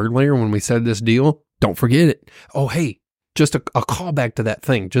 remember earlier when we said this deal? Don't forget it. Oh, hey, just a callback to that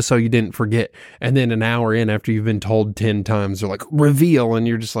thing, just so you didn't forget. And then an hour in, after you've been told 10 times, they're like, reveal. And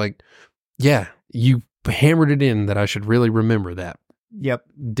you're just like, yeah, you hammered it in that I should really remember that. Yep.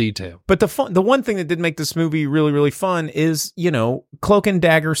 Detail. But the one thing that did make this movie really, really fun is, cloak and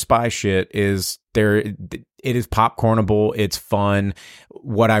dagger spy shit is there. It is popcornable. It's fun.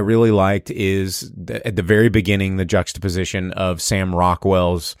 What I really liked is at the very beginning, the juxtaposition of Sam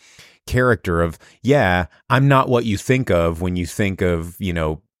Rockwell's character of, yeah, I'm not what you think of when you think of,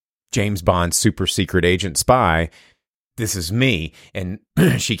 James Bond's super secret agent spy. This is me. And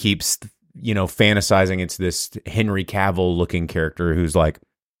she keeps fantasizing it's this Henry Cavill looking character who's like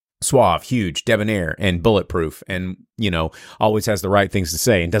suave, huge, debonair, and bulletproof, and always has the right things to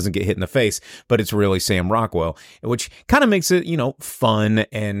say and doesn't get hit in the face, but it's really Sam Rockwell, which kind of makes it, fun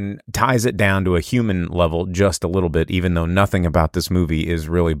and ties it down to a human level just a little bit, even though nothing about this movie is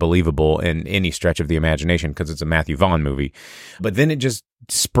really believable in any stretch of the imagination because it's a Matthew Vaughn movie. But then it just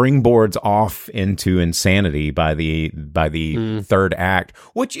springboards off into insanity by the third act,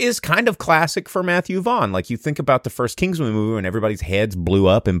 which is kind of classic for Matthew Vaughn. Like, you think about the first Kingsman movie when everybody's heads blew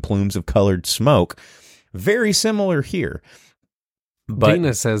up in plumes of colored smoke. Very similar here. But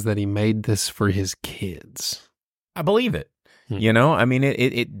Dina says that he made this for his kids. I believe it. I mean,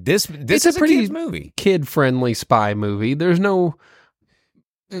 this it's is a pretty kid's movie. Kid-friendly spy movie. There's no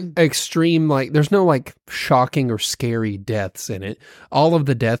extreme, there's no shocking or scary deaths in it. All of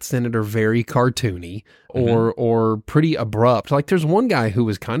the deaths in it are very cartoony or pretty abrupt. Like, there's one guy who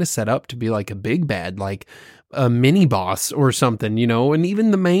was kind of set up to be like a big bad, like a mini boss or something, and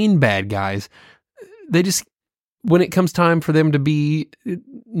even the main bad guys, they just, when it comes time for them to be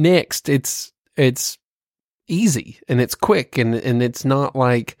next, it's easy and it's quick and it's not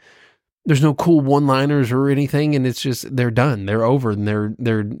like there's no cool one-liners or anything, and it's just they're done, they're over, and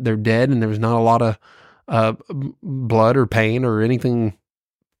they're dead, and there's not a lot of blood or pain or anything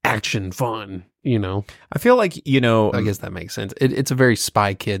action fun. I feel like I guess that makes sense. It's a very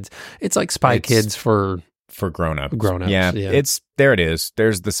Spy Kids. It's like Spy Kids for grown-ups. Yeah. It's there. It is.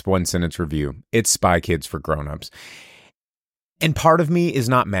 There's this one sentence review. It's Spy Kids for grown-ups. And part of me is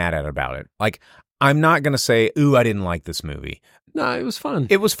not mad about it. Like, I'm not going to say, ooh, I didn't like this movie. No, it was fun.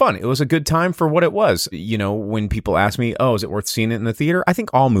 It was fun. It was a good time for what it was. When people ask me, oh, is it worth seeing it in the theater? I think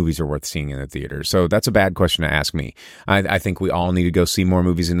all movies are worth seeing in the theater. So that's a bad question to ask me. I think we all need to go see more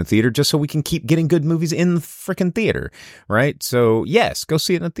movies in the theater just so we can keep getting good movies in the freaking theater, right? So yes, go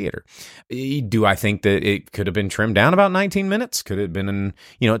see it in the theater. Do I think that it could have been trimmed down about 19 minutes? Could it have been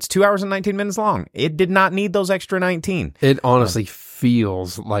it's 2 hours and 19 minutes long. It did not need those extra 19. It honestly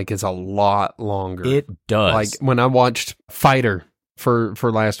feels like it's a lot longer. It does. Like when I watched Fighter for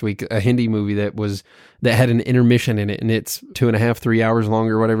last week, a Hindi movie that had an intermission in it, and it's 2.5, 3 hours long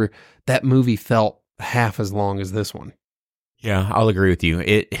or whatever. That movie felt half as long as this one. Yeah, I'll agree with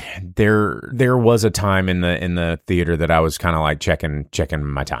you. There was a time in the theater that I was kind of like checking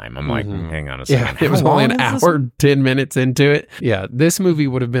my time. I'm like, hang on a second. Yeah, it was only an hour, 10 minutes into it. Yeah, this movie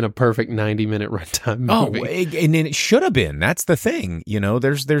would have been a perfect 90-minute runtime movie. Oh, and it should have been. That's the thing.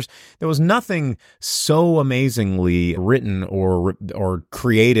 There was nothing so amazingly written or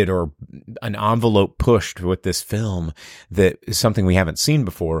created or an envelope pushed with this film that is something we haven't seen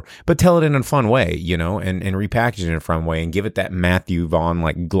before. But tell it in a fun way, and repackage it in a fun way and give it that Matthew Vaughn,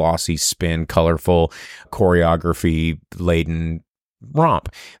 like, glossy spin, colorful, choreography laden romp.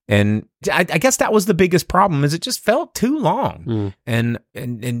 And I guess that was the biggest problem, is it just felt too long. And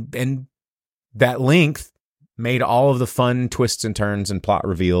that length made all of the fun twists and turns and plot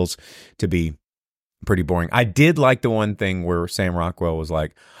reveals to be pretty boring. I did like the one thing where Sam Rockwell was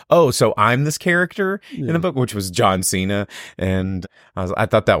like, oh, so I'm this character in the book, which was John Cena. And I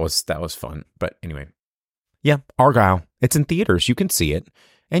thought that was fun. But anyway. Yeah, Argyle. It's in theaters. You can see it,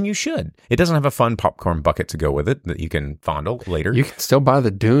 and you should. It doesn't have a fun popcorn bucket to go with it that you can fondle later. You can still buy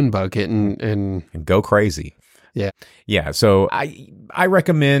the Dune bucket and go crazy. Yeah. So I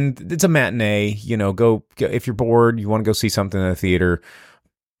recommend, it's a matinee. Go if you're bored, you want to go see something in the theater.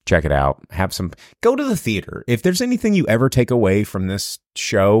 Check it out. Go to the theater. If there's anything you ever take away from this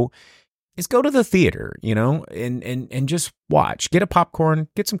show, is go to the theater, and just watch. Get a popcorn,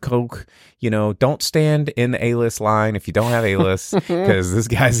 get some Coke, don't stand in the A-list line if you don't have A-list, because this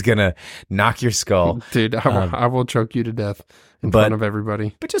guy's going to knock your skull. Dude, I will choke you to death in front of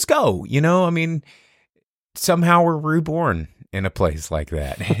everybody. But just go, somehow we're reborn in a place like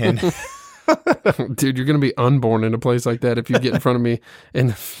that. And dude, you're going to be unborn in a place like that if you get in front of me in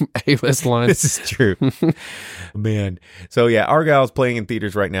the A-list line. This is true. Man. So yeah, Argyle's playing in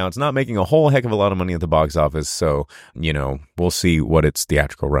theaters right now. It's not making a whole heck of a lot of money at the box office. So, we'll see what its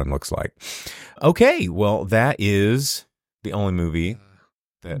theatrical run looks like. Okay. Well, that is the only movie.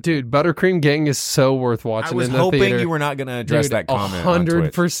 Dude, Buttercream Gang is so worth watching in the theater. I was hoping you were not going to address that comment.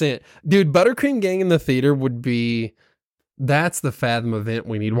 100%. Dude, Buttercream Gang in the theater would be... That's the Fathom event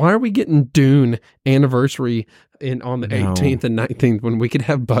we need. Why are we getting Dune anniversary on the 18th and 19th when we could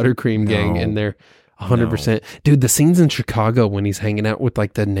have Buttercream Gang in there? 100%. Dude, the scenes in Chicago when he's hanging out with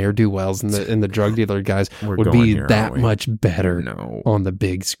like the ne'er-do-wells and the drug dealer guys would be that much better on the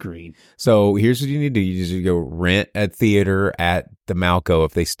big screen. So here's what you need to do. You just go rent a theater at the Malco.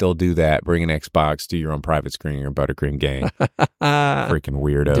 If they still do that, bring an Xbox, do your own private screening or Buttercream Gang. Freaking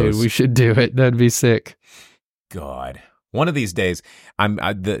weirdos. Dude, we should do it. That'd be sick. God. One of these days,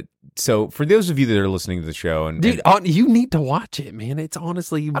 So for those of you that are listening to the show, and dude, you need to watch it, man. It's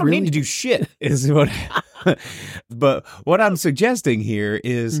honestly I don't need to do shit. Is what. But what I'm suggesting here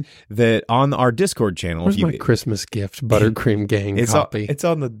is that on our Discord channel, where's my Christmas gift, Buttercream Gang copy? It's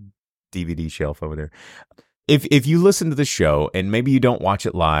on the DVD shelf over there. If you listen to the show and maybe you don't watch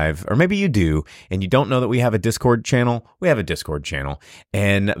it live, or maybe you do, and you don't know that we have a Discord channel, we have a Discord channel.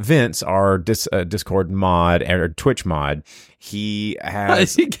 And Vince, our Discord mod, or Twitch mod, he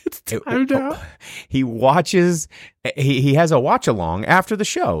has... he gets timed out. He watches... He has a watch-along after the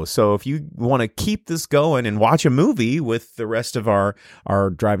show. So if you want to keep this going and watch a movie with the rest of our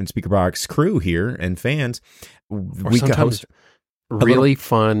Drive-In Speakerbox crew here and fans, we can host really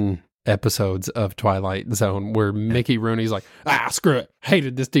fun episodes of Twilight Zone where Mickey Rooney's like, screw it,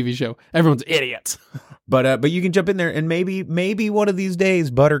 hated this TV show, everyone's idiots. But you can jump in there, and maybe one of these days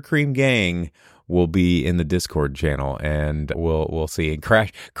Buttercream Gang will be in the Discord channel, and we'll see. And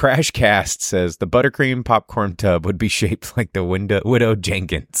Crashcast says the buttercream popcorn tub would be shaped like the Widow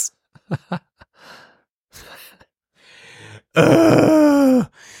Jenkins. The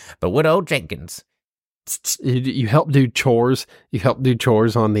Widow Jenkins. You help do chores. You help do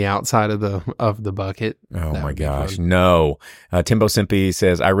chores on the outside of the bucket. Oh my gosh, no! Timbo Simpy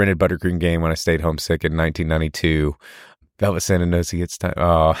says I rented Buttercream Gang when I stayed homesick in 1992. Velvet Santa knows he gets time.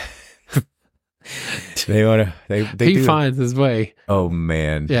 Oh, they want to. He finds his way. Oh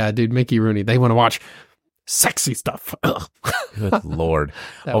man, yeah, dude, Mickey Rooney. They want to watch sexy stuff. Good Lord.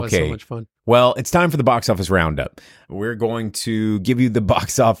 That was so much fun. Well, it's time for the box office roundup. We're going to give you the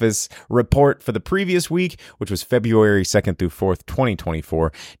box office report for the previous week, which was February 2nd through 4th,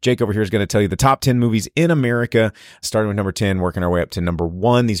 2024. Jake over here is going to tell you the top 10 movies in America, starting with number 10, working our way up to number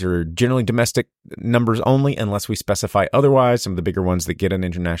 1. These are generally domestic numbers only, unless we specify otherwise. Some of the bigger ones that get an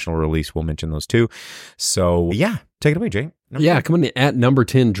international release, we'll mention those too. So, yeah, take it away, Jake. Coming in at number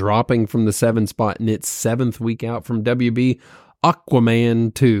 10, dropping from the 7 spot in its 7th week out from WB,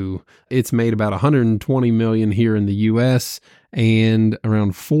 Aquaman 2. It's made about $120 million here in the U.S. and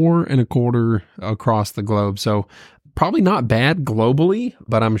around $4.25 across the globe. So probably not bad globally,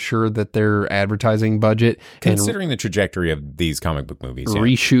 but I'm sure that their advertising budget, considering the trajectory of these comic book movies,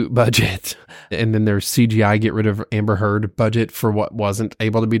 reshoot budget, and then their CGI get rid of Amber Heard budget for what wasn't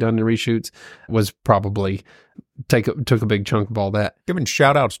able to be done in reshoots, was probably took a big chunk of all that. Giving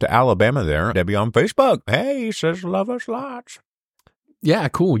shout outs to Alabama there. Debbie on Facebook. Hey, says love us lots. Yeah,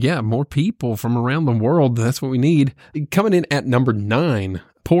 cool. Yeah, more people from around the world. That's what we need. Coming in at number 9,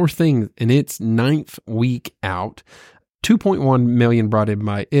 Poor Thing, in its 9th week out. 2.1 million brought in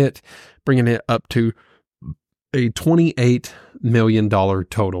by it, bringing it up to a $28 million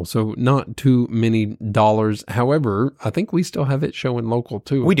total. So not too many dollars. However, I think we still have it showing local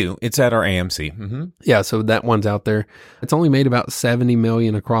too. We do. It's at our AMC. Mm-hmm. Yeah, so that one's out there. It's only made about 70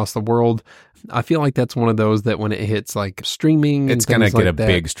 million across the world. I feel like that's one of those that when it hits like streaming, it's going to get a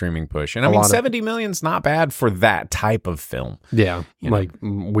big streaming push. And I mean, 70 million's not bad for that type of film. Yeah, like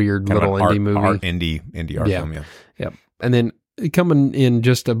weird little indie movie. Indie art film, yeah. Yep. And then coming in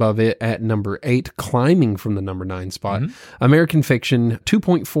just above it at number 8, climbing from the number 9 spot, American Fiction,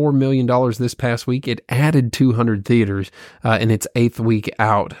 $2.4 million this past week. It added 200 theaters in its 8th week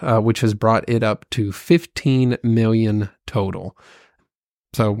out, which has brought it up to 15 million total.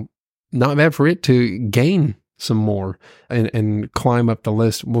 So not bad for it to gain some more and climb up the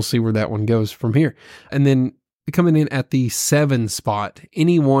list. We'll see where that one goes from here. And then coming in at the 7 spot,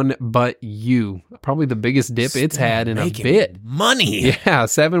 Anyone But You. Probably the biggest dip it's had in a bit. Money. Yeah,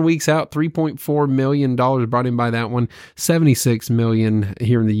 7 weeks out, $3.4 million brought in by that one. $76 million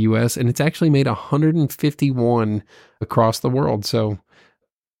here in the U.S. And it's actually made $151 across the world. So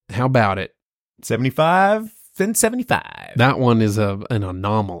how about it? 75 and 75. That one is an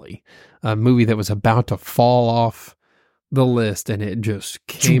anomaly. A movie that was about to fall off the list, and it just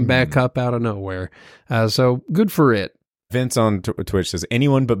came back up out of nowhere. So good for it. Vince on Twitch says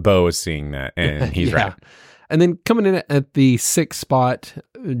anyone but Bo is seeing that, and he's right. And then coming in at the 6th spot,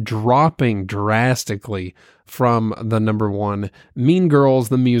 dropping drastically from the number 1, Mean Girls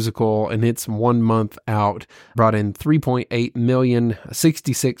the musical, and it's 1 month out, brought in 3.8 million,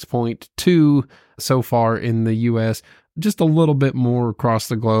 66.2 so far in the U.S., just a little bit more across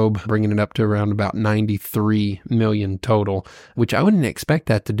the globe, bringing it up to around about 93 million total, which I wouldn't expect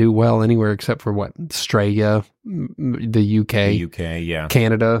that to do well anywhere except for Australia, the UK, yeah,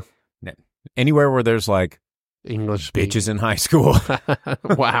 Canada, anywhere where there's like English bitches in high school.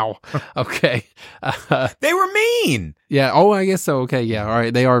 Wow. Okay. They were mean. Yeah. Oh, I guess so. Okay. Yeah. All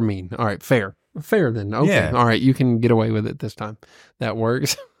right. They are mean. All right. Fair then. Okay. Yeah. All right. You can get away with it this time. That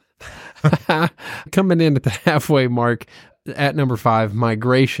works. Coming in at the halfway mark, at number 5,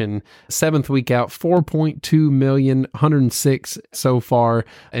 Migration, 7th week out, 4.2 million, 106 so far,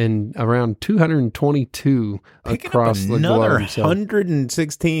 and around 222 Picking across up the another globe. So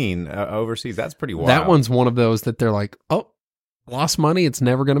 116 overseas. That's pretty wild. that one's one of those that they're like, oh, lost money. It's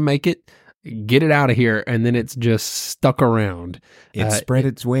never going to make it. Get it out of here. And then it's just stuck around. It spread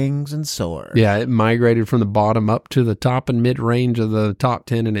its wings and soared. Yeah, it migrated from the bottom up to the top and mid-range of the top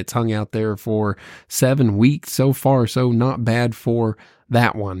 10, and it's hung out there for 7 weeks so far, so not bad for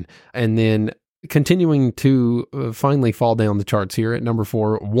that one. And then continuing to finally fall down the charts here at number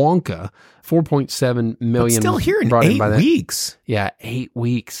 4, Wonka, 4.7 million. But still here in brought 8 by that. weeks. Yeah, 8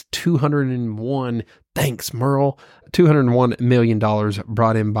 weeks, 201. Thanks, Merle. $201 million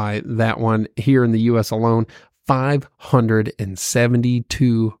brought in by that one here in the U.S. alone.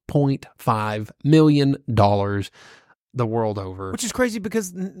 $572.5 million the world over. Which is crazy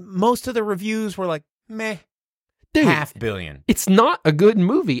because most of the reviews were like, meh, Dude, $500 million. it's not a good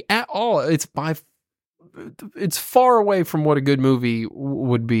movie at all. It's far away from what a good movie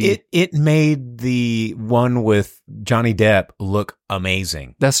would be. It made the one with Johnny Depp look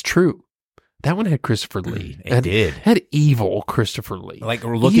amazing. That's true. That one had Christopher Lee. It did. Had evil Christopher Lee. Like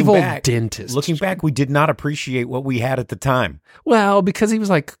looking evil back, dentist. Looking back, we did not appreciate what we had at the time. Well, because he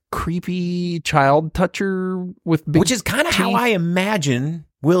was like creepy child toucher with big Which is kind of how teeth. I imagine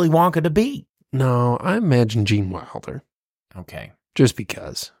Willy Wonka to be. No, I imagine Gene Wilder. Okay. Just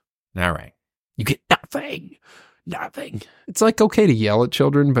because. All right. You get nothing. Nothing. It's like okay to yell at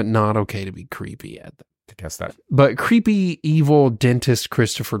children, but not okay to be creepy at them. I guess that. But creepy, evil dentist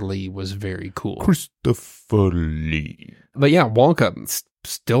Christopher Lee was very cool. Christopher Lee. But yeah, Wonka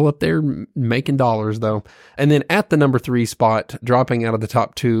still up there making dollars though. And then at the number 3 spot, dropping out of the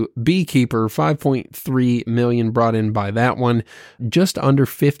top 2, Beekeeper, 5.3 million brought in by that one, just under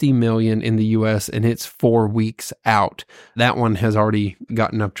 50 million in the US, and it's 4 weeks out. That one has already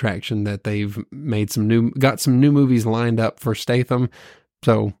got enough traction that they've got some new movies lined up for Statham.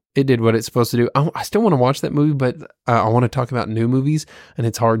 So it did what it's supposed to do. I still want to watch that movie, but I want to talk about new movies, and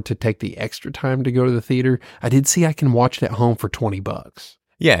it's hard to take the extra time to go to the theater. I did see I can watch it at home for $20.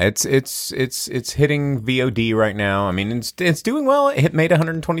 Yeah, it's hitting VOD right now. I mean, it's doing well. It made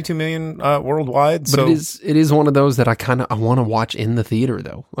 122 million worldwide. But it is one of those that I want to watch in the theater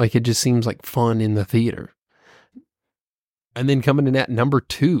though. Like it just seems like fun in the theater. And then coming in at number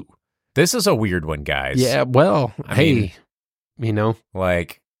 2. This is a weird one, guys. Yeah, well, I mean, you know,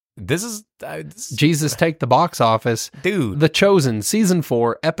 like this is Jesus Take the Box Office. Dude. The Chosen, Season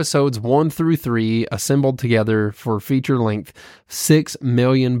 4, Episodes 1 through 3, assembled together for feature length, $6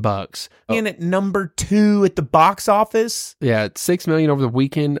 million. And at number 2 at the box office? Yeah, it's $6 million over the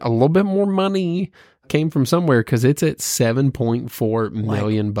weekend. A little bit more money came from somewhere because it's at $7.4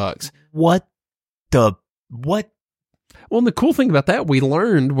 million. What? Well, and the cool thing about that, we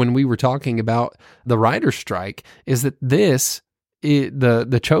learned when we were talking about the writer's strike, is that the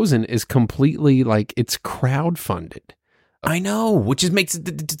Chosen is completely like it's crowdfunded. I know, which makes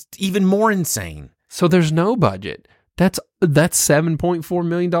it even more insane. So there's no budget. That's $7.4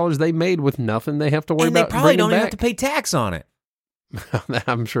 million they made with nothing they have to worry about. And they probably don't even back. have to pay tax on it.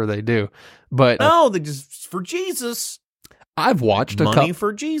 I'm sure they do. But no, they just for Jesus. I've watched money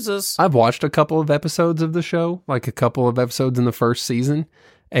for Jesus. I've watched a couple of episodes of the show, like a couple of episodes in the first season.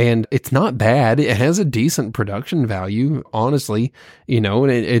 And it's not bad. It has a decent production value, honestly, and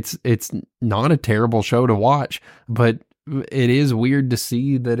it's not a terrible show to watch, but it is weird to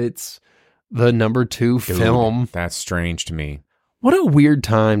see that it's the number 2 film. That's strange to me. What a weird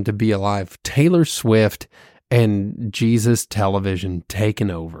time to be alive. Taylor Swift and Jesus Television taking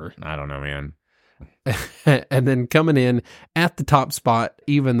over. I don't know, man. And then coming in at the top spot,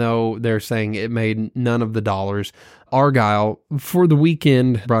 even though they're saying it made none of the dollars, Argyle for the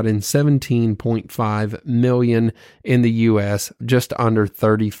weekend brought in 17.5 million in the US, just under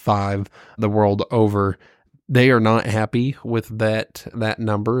 35 the world over. They are not happy with that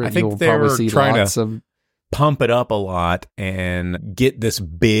number. I think You'll they're probably see trying lots to of pump it up a lot and get this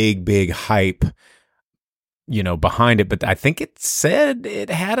big hype, behind it. But I think it said it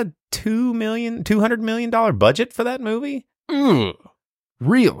had a $200 million budget for that movie.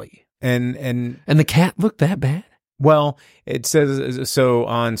 Really? And the cat looked that bad? Well, it says, so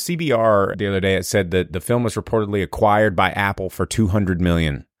on CBR the other day, it said that the film was reportedly acquired by Apple for $200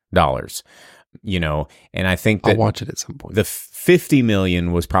 million, and I think that I'll watch it at some point. The $50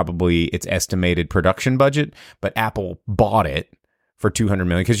 million was probably its estimated production budget, but Apple bought it for $200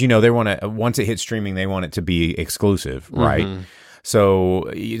 million because, they want to, once it hits streaming, they want it to be exclusive, right? Mm-hmm. So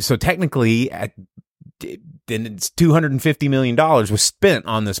technically, then it's $250 million was spent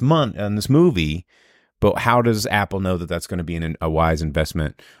on this movie, But how does Apple know that that's going to be a wise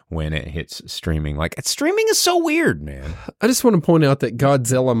investment when it hits streaming? Like, streaming is so weird, man. I just want to point out that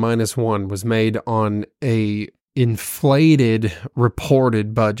Godzilla -1 was made on a inflated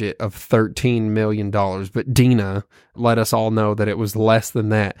reported budget of $13 million. But Dina let us all know that it was less than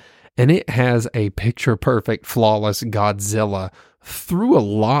that. And it has a picture perfect, flawless Godzilla through a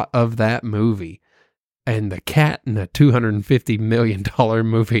lot of that movie. And the cat in a $250 million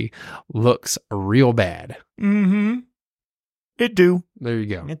movie looks real bad. Mm-hmm. It do. There you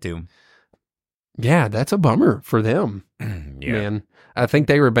go. It do. Yeah, that's a bummer for them. Yeah. Man, I think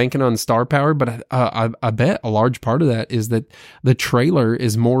they were banking on star power, but I bet a large part of that is that the trailer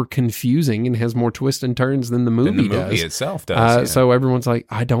is more confusing and has more twists and turns than the movie does. The movie itself does. So everyone's like,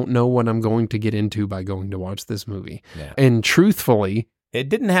 I don't know what I'm going to get into by going to watch this movie. Yeah. And truthfully, it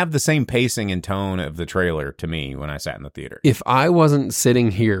didn't have the same pacing and tone of the trailer to me when I sat in the theater. if I wasn't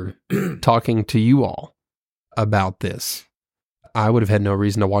sitting here talking to you all about this, I would have had no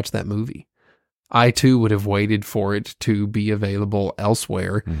reason to watch that movie. I too would have waited for it to be available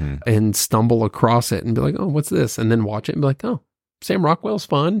elsewhere and stumble across it and be like, oh, what's this? And then watch it and be like, oh, Sam Rockwell's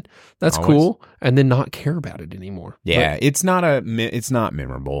fun. That's Always. Cool. And then not care about it anymore. Yeah, it's not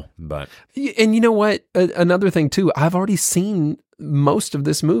memorable, but. And you know what? Another thing too, I've already seen most of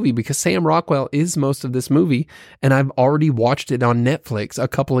this movie because Sam Rockwell is most of this movie. And I've already watched it on Netflix a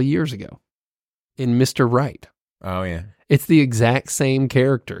couple of years ago in Mr. Right. Oh, yeah. It's the exact same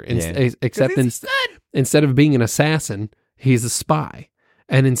character, except instead of being an assassin, he's a spy.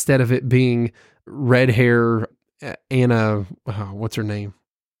 And instead of it being red hair Anna, what's her name?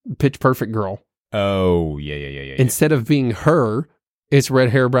 Pitch Perfect girl. Oh, yeah. Instead of being her, it's red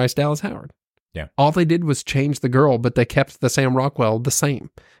hair Bryce Dallas Howard. Yeah. All they did was change the girl, but they kept the Sam Rockwell the same.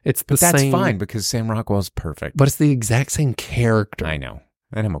 It's the same. That's fine because Sam Rockwell's perfect. But it's the exact same character. I know.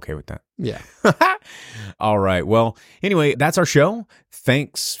 And I'm okay with that. Yeah. All right. Well, anyway, that's our show.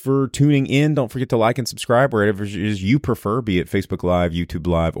 Thanks for tuning in. Don't forget to like and subscribe wherever it is you prefer, be it Facebook Live, YouTube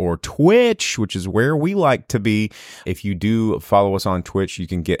Live, or Twitch, which is where we like to be. If you do follow us on Twitch, you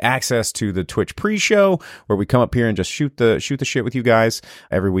can get access to the Twitch pre-show where we come up here and just shoot the shit with you guys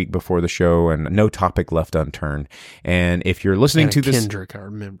every week before the show, and no topic left unturned. And if you're listening to this Kendrick, I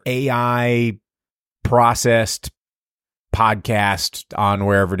remember. AI processed podcast on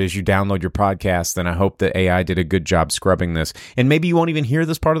wherever it is you download your podcast, then I hope that AI did a good job scrubbing this. And maybe you won't even hear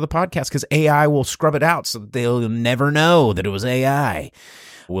this part of the podcast because AI will scrub it out so that they'll never know that it was AI.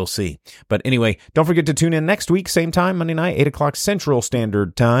 We'll see. But anyway, don't forget to tune in next week, same time, Monday night, 8 o'clock Central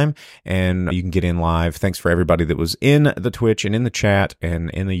Standard Time. And you can get in live. Thanks for everybody that was in the Twitch and in the chat and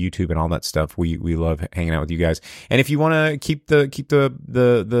in the YouTube and all that stuff. We love hanging out with you guys. And if you want to keep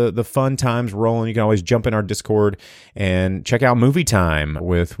the fun times rolling, you can always jump in our Discord and check out Movie Time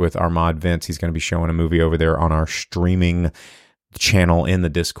with our mod Vince. He's going to be showing a movie over there on our streaming channel in the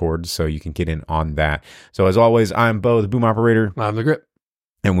Discord, so you can get in on that. So as always, I'm Bo, the boom operator. I'm the grip.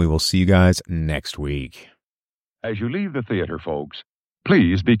 And we will see you guys next week. As you leave the theater, folks,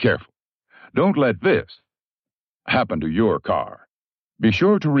 please be careful. Don't let this happen to your car. Be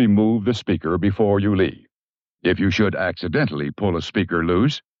sure to remove the speaker before you leave. If you should accidentally pull a speaker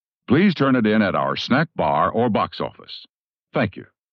loose, please turn it in at our snack bar or box office. Thank you.